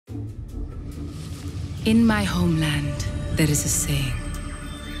In my homeland, there is a saying,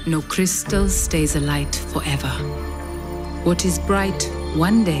 no crystal stays alight forever. What is bright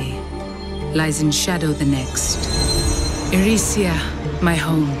one day lies in shadow the next. Iresia, my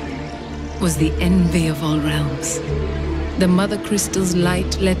home, was the envy of all realms. The mother crystal's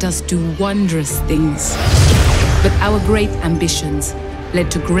light let us do wondrous things. But our great ambitions led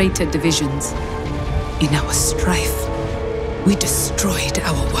to greater divisions. In our strife, we destroyed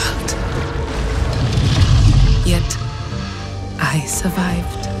our world. Yet, I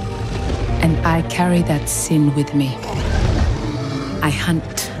survived. And I carry that sin with me. I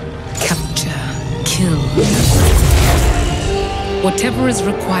hunt, capture, kill. Whatever is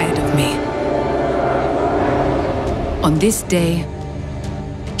required of me. On this day,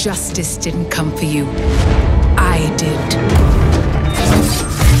 justice didn't come for you. I did.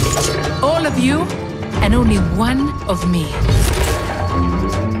 All of you, and only one of me.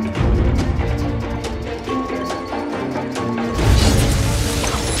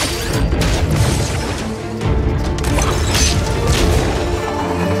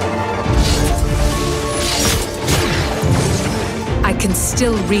 I can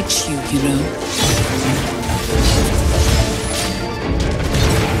still reach you, you know.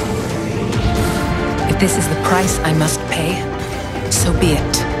 If this is the price I must pay, so be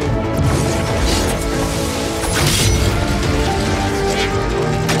it.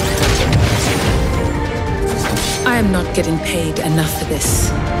 I am not getting paid enough for this.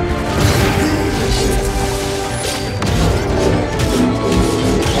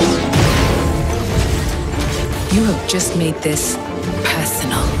 You have just made this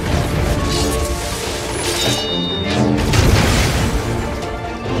personal.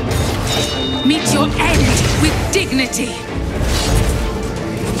 Meet your end with dignity.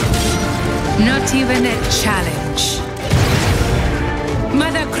 Not even a challenge.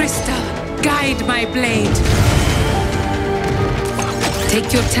 Mother Crystal, guide my blade.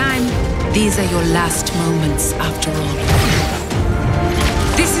 Take your time. These are your last moments, after all.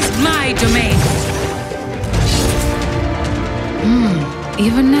 This is my domain.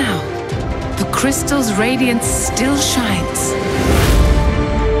 Even now, the crystal's radiance still shines.